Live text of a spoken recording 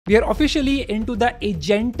We are officially into the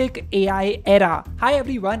agentic AI era. Hi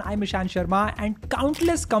everyone, I'm Ishan Sharma, and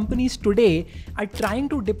countless companies today are trying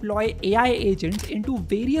to deploy AI agents into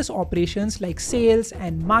various operations like sales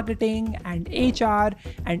and marketing and HR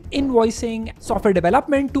and invoicing, software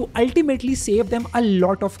development to ultimately save them a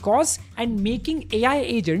lot of costs and making AI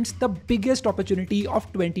agents the biggest opportunity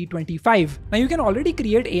of 2025. Now you can already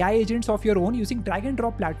create AI agents of your own using drag and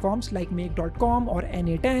drop platforms like make.com or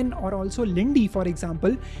Na10 or also Lindy, for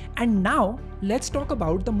example. And now let's talk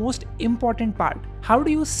about the most important part. How do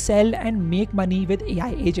you sell and make money with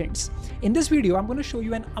AI agents? In this video, I'm going to show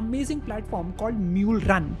you an amazing platform called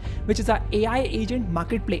MuleRun, which is an AI agent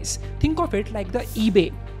marketplace. Think of it like the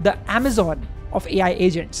eBay, the Amazon of AI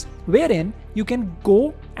agents, wherein you can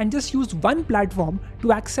go and just use one platform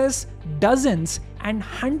to access dozens and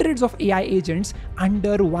hundreds of AI agents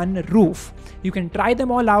under one roof. You can try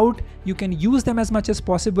them all out, you can use them as much as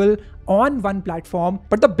possible on one platform.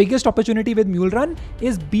 But the biggest opportunity with MuleRun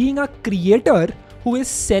is being a creator who is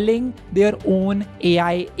selling their own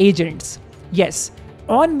AI agents. Yes,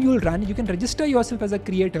 on MuleRun, you can register yourself as a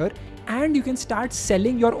creator and you can start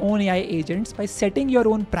selling your own AI agents by setting your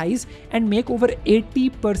own price and make over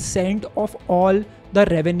 80% of all the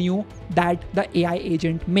revenue that the AI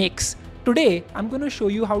agent makes. Today, I'm going to show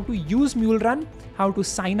you how to use MuleRun, how to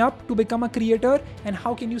sign up to become a creator, and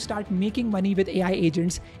how can you start making money with AI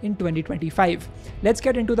agents in 2025. Let's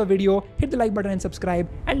get into the video, hit the like button and subscribe,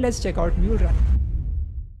 and let's check out MuleRun.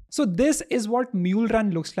 So this is what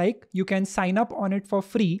MuleRun looks like. You can sign up on it for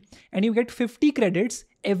free and you get 50 credits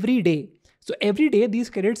every day. So every day these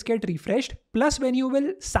credits get refreshed. Plus when you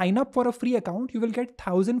will sign up for a free account, you will get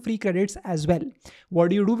 1000 free credits as well. What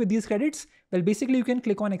do you do with these credits? Well, basically you can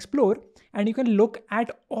click on explore and you can look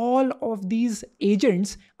at all of these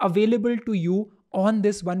agents available to you on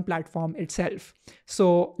this one platform itself.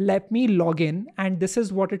 So let me log in and this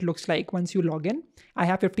is what it looks like once you log in. I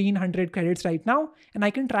have 1500 credits right now and I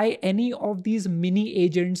can try any of these mini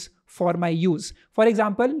agents for my use. For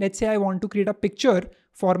example, let's say I want to create a picture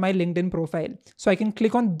for my LinkedIn profile. So I can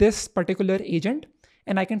click on this particular agent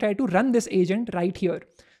and I can try to run this agent right here.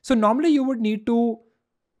 So normally you would need to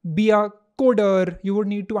be a coder, you would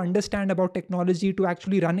need to understand about technology to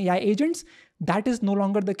actually run AI agents. That is no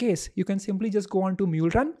longer the case. You can simply just go on to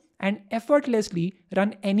MuleRun and effortlessly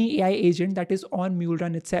run any AI agent that is on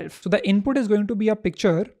MuleRun itself. So the input is going to be a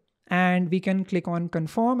picture and we can click on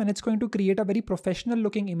confirm and it's going to create a very professional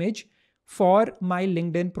looking image for my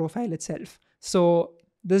LinkedIn profile itself. So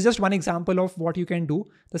this is just one example of what you can do.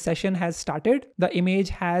 The session has started, the image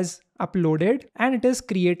has uploaded and it is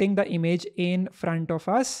creating the image in front of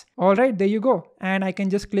us. All right, there you go. And I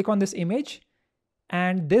can just click on this image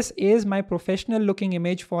and this is my professional looking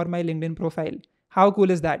image for my LinkedIn profile. How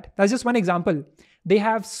cool is that? That's just one example. They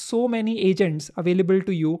have so many agents available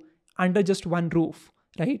to you under just one roof,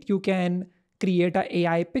 right? You can create an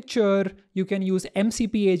AI picture, you can use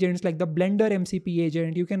MCP agents like the Blender MCP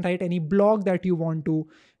agent, you can write any blog that you want to,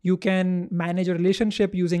 you can manage a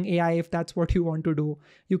relationship using AI if that's what you want to do.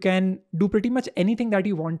 You can do pretty much anything that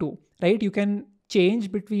you want to, right? You can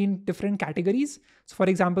change between different categories. So for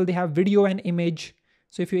example, they have video and image.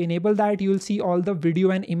 So if you enable that, you'll see all the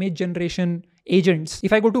video and image generation agents.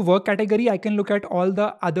 If I go to work category, I can look at all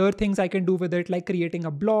the other things I can do with it, like creating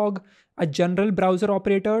a blog, a general browser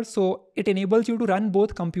operator. So it enables you to run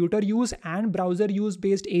both computer use and browser use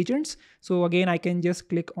based agents. So again, I can just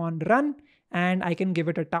click on run and I can give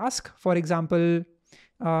it a task. For example,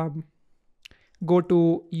 go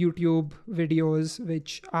to YouTube videos,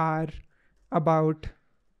 which are about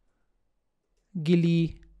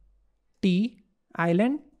Gili Tea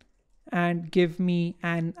Island and give me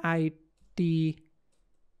an itinerary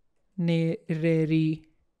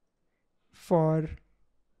for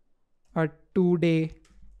a 2-day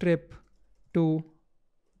trip to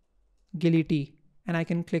Gili Tea. And I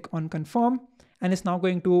can click on confirm and it's now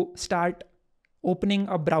going to start opening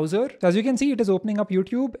a browser. So as you can see, it is opening up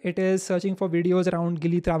YouTube. It is searching for videos around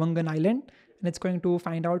Gili Travangan Island. And it's going to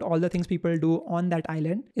find out all the things people do on that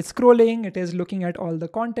island. It's scrolling, it is looking at all the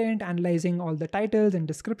content, analyzing all the titles and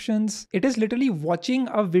descriptions. It is literally watching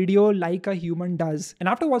a video like a human does. And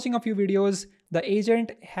after watching a few videos, the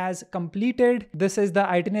agent has completed. This is the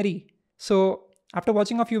itinerary. So after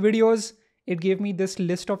watching a few videos, it gave me this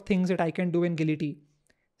list of things that I can do in Gili Tea.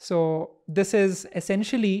 So this is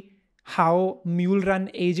essentially how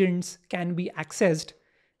MuleRun agents can be accessed.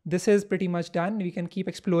 This is pretty much done. We can keep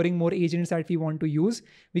exploring more agents that we want to use.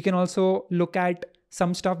 We can also look at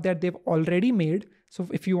some stuff that they've already made. So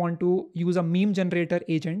if you want to use a meme generator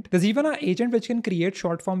agent, there's even an agent which can create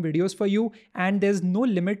short form videos for you. And there's no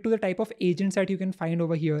limit to the type of agents that you can find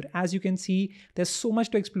over here. As you can see, there's so much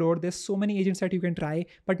to explore. There's so many agents that you can try.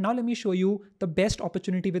 But now let me show you the best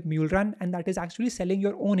opportunity with MuleRun, and that is actually selling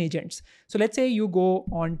your own agents. So let's say you go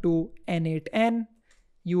on to N8N,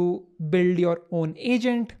 you build your own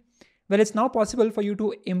agent. Well, it's now possible for you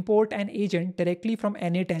to import an agent directly from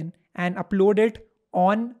N8N and upload it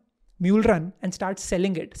on MuleRun and start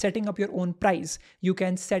selling it, setting up your own price. You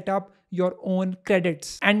can set up your own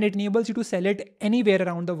credits, and it enables you to sell it anywhere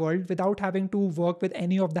around the world without having to work with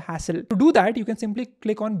any of the hassle. To do that, you can simply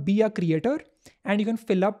click on Be a Creator, and you can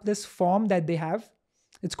fill up this form that they have.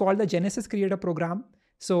 It's called the Genesis Creator Program.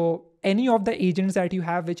 So any of the agents that you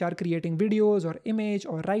have which are creating videos or image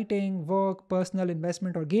or writing, work, personal,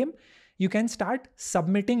 investment, or game, you can start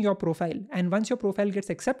submitting your profile. And once your profile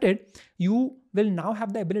gets accepted, you will now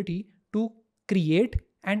have the ability to create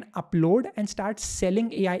and upload and start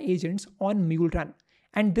selling AI agents on MuleRun.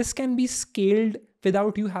 And this can be scaled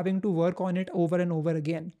without you having to work on it over and over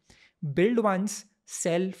again. Build once,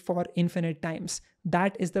 sell for infinite times.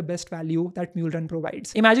 That is the best value that MuleRun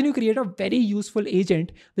provides. Imagine you create a very useful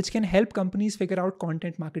agent which can help companies figure out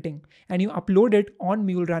content marketing, and you upload it on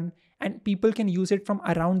MuleRun and people can use it from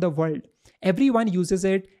around the world. Everyone uses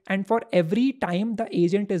it, and for every time the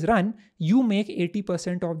agent is run, you make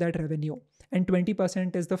 80% of that revenue. And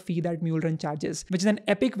 20% is the fee that MuleRun charges, which is an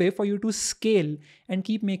epic way for you to scale and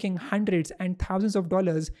keep making hundreds and thousands of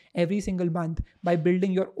dollars every single month by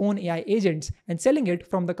building your own AI agents and selling it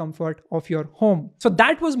from the comfort of your home. So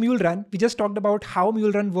that was MuleRun. We just talked about how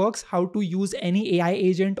MuleRun works, how to use any AI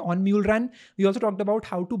agent on MuleRun. We also talked about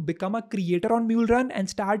how to become a creator on MuleRun and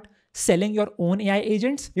start selling your own AI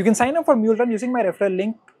agents. You can sign up for MuleRun using my referral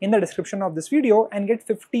link in the description of this video and get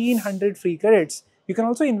 1,500 free credits. You can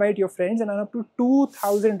also invite your friends and earn up to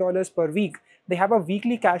 $2,000 per week. They have a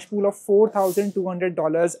weekly cash pool of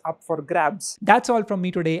 $4,200 up for grabs. That's all from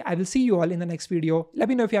me today. I will see you all in the next video. Let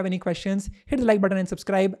me know if you have any questions. Hit the like button and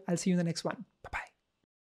subscribe. I'll see you in the next one.